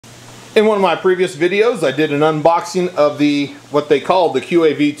In one of my previous videos, I did an unboxing of what they called the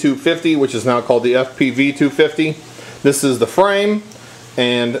QAV250, which is now called the FPV250. This is the frame,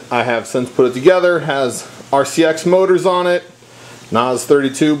 and I have since put it together. It has RCX motors on it, NAS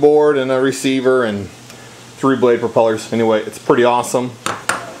 32 board, and a receiver, and 3-blade propellers. Anyway, it's pretty awesome.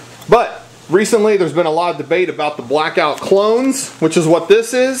 But recently, there's been a lot of debate about the BlackOut clones, which is what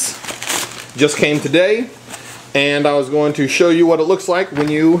this is. Just came today. And I was going to show you what it looks like when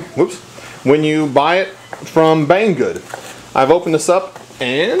you buy it from Bangood. I've opened this up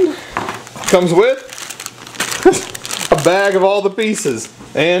and it comes with a bag of all the pieces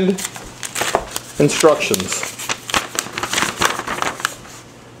and instructions.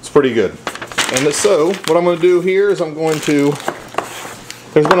 It's pretty good. And so what I'm going to do here is there's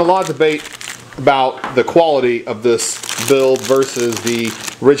been a lot of debate about the quality of this build versus the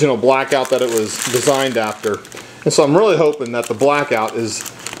original BlackOut that it was designed after. And so I'm really hoping that the BlackOut is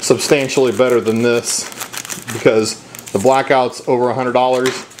substantially better than this, because the BlackOut's over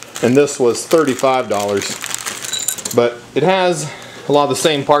 $100 and this was $35. But it has a lot of the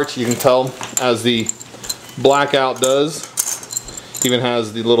same parts, you can tell, as the BlackOut does. Even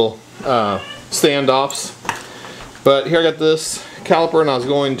has the little standoffs. But here I got this caliper, and I was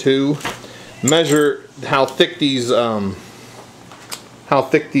going to measure how thick these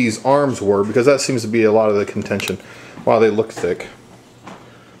arms were, because that seems to be a lot of the contention. Wow, they look thick.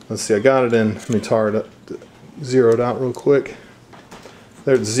 Let's see, I got it in, let me tar it up, zeroed out real quick.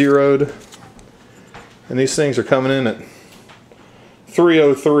 There it's zeroed. And these things are coming in at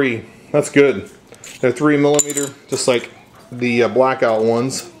 303. That's good. They're 3mm, just like the BlackOut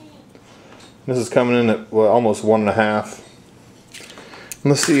ones. This is coming in at, well, almost 1.5.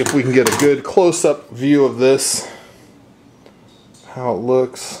 Let's see if we can get a good close-up view of this. How it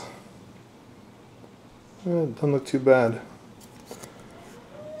looks. It doesn't look too bad.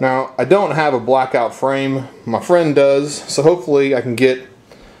 Now, I don't have a BlackOut frame. My friend does, so hopefully I can get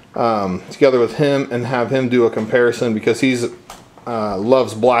together with him and have him do a comparison, because he's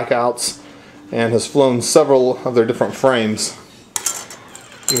loves BlackOuts and has flown several of their different frames.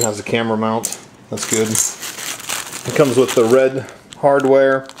 Even has a camera mount. That's good. It comes with the red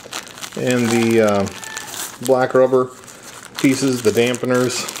hardware and the black rubber pieces, the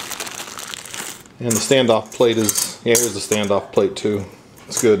dampeners, and the standoff plate is, yeah, here's the standoff plate too.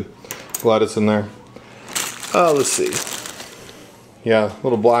 It's good. Glad it's in there. Let's see. Yeah,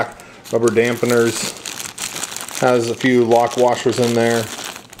 little black rubber dampeners. Has a few lock washers in there,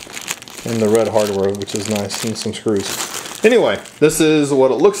 and the red hardware, which is nice, and some screws. Anyway, this is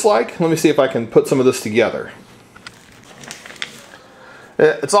what it looks like. Let me see if I can put some of this together.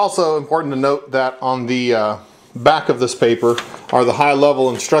 It's also important to note that on the back of this paper are the high-level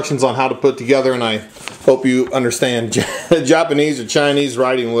instructions on how to put together, and I hope you understand Japanese or Chinese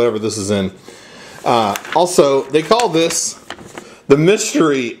writing, whatever this is in. Also, they call this the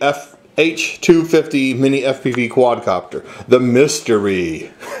Mystery H250 Mini FPV Quadcopter. The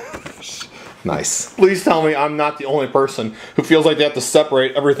Mystery. Nice. Please tell me I'm not the only person who feels like they have to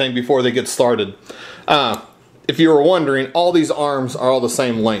separate everything before they get started. If you were wondering, all these arms are all the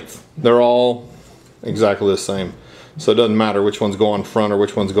same length. They're all exactly the same. So it doesn't matter which ones go on front or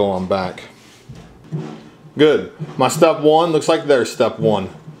which ones go on back. Good. My step 1 looks like their step 1.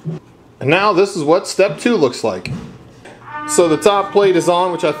 And now this is what step 2 looks like. So the top plate is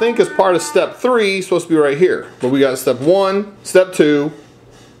on, which I think is part of step 3, it's supposed to be right here. But we got step 1, step 2,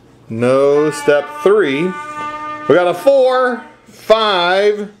 no step 3. We got a 4,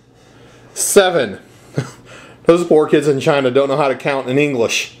 5, 7. Those poor kids in China don't know how to count in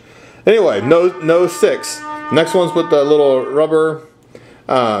English. Anyway, no 6. Next one's put the little rubber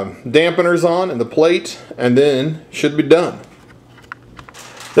dampeners on and the plate, and then should be done.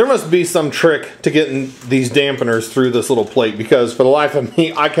 There must be some trick to getting these dampeners through this little plate, because for the life of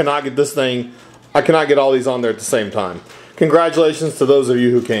me, I cannot get this thing, I cannot get all these on there at the same time. Congratulations to those of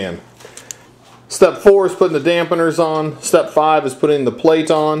you who can. Step 4 is putting the dampeners on. Step 5 is putting the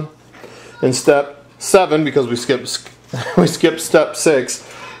plate on. And step 7, because we skipped step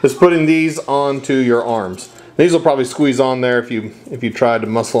 6, is putting these onto your arms. These will probably squeeze on there if you try to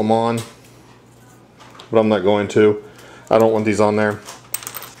muscle them on, but I'm not going to. I don't want these on there.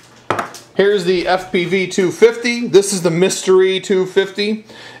 Here's the FPV 250. This is the Mystery 250,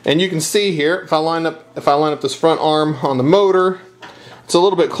 and you can see here, if I line up this front arm on the motor, it's a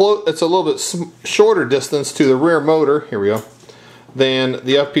little bit shorter distance to the rear motor. Here we go. Than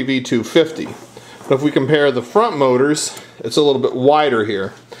the FPV 250. But if we compare the front motors, it's a little bit wider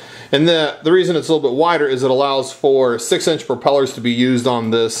here. And the reason it's a little bit wider is it allows for 6-inch propellers to be used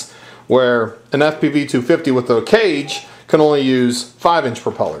on this, where an FPV 250 with a cage can only use 5-inch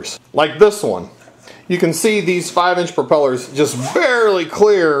propellers. Like this one. You can see these 5-inch propellers just barely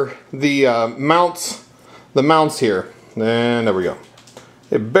clear the mounts here. And there we go.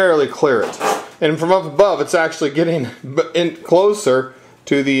 They barely clear it. And from up above, it's actually getting in closer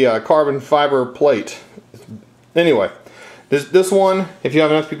to the carbon fiber plate. Anyway, this one, if you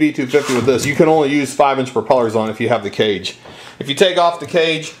have an FPV 250 with this, you can only use 5-inch propellers on if you have the cage. If you take off the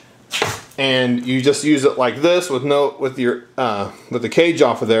cage and you just use it like this with the cage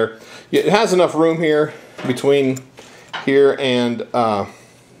off of there, it has enough room here between here and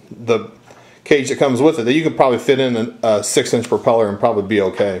the cage that comes with it that you could probably fit in a 6-inch propeller and probably be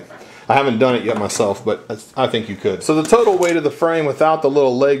okay. I haven't done it yet myself, but I think you could. So the total weight of the frame without the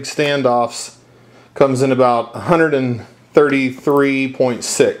little leg standoffs comes in about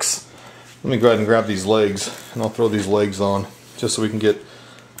 133.6. Let me go ahead and grab these legs, and I'll throw these legs on just so we can get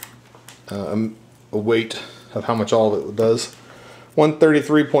a weight of how much all of it does.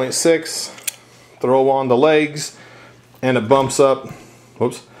 133.6. Throw on the legs, and it bumps up.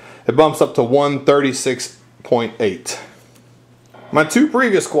 Whoops! It bumps up to 136.8. My two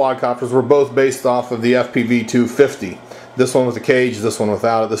previous quadcopters were both based off of the FPV 250. This one with a cage, this one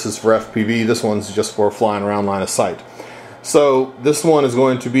without it. This is for FPV, this one's just for flying around line of sight. So this one is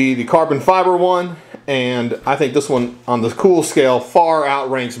going to be the carbon fiber one, and I think this one on the cool scale far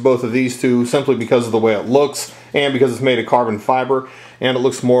outranks both of these two simply because of the way it looks and because it's made of carbon fiber and it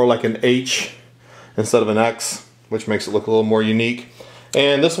looks more like an H instead of an X, which makes it look a little more unique.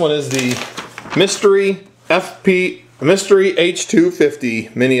 And this one is the Mystery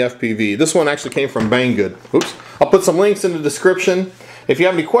H250 Mini FPV. This one actually came from Bangood. Oops. I'll put some links in the description. If you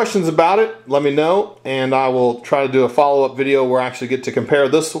have any questions about it, let me know, and I will try to do a follow-up video where I actually get to compare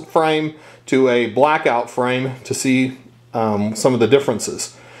this frame to a BlackOut frame to see some of the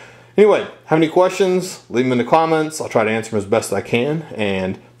differences. Anyway, have any questions? Leave them in the comments. I'll try to answer them as best I can,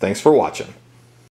 and thanks for watching.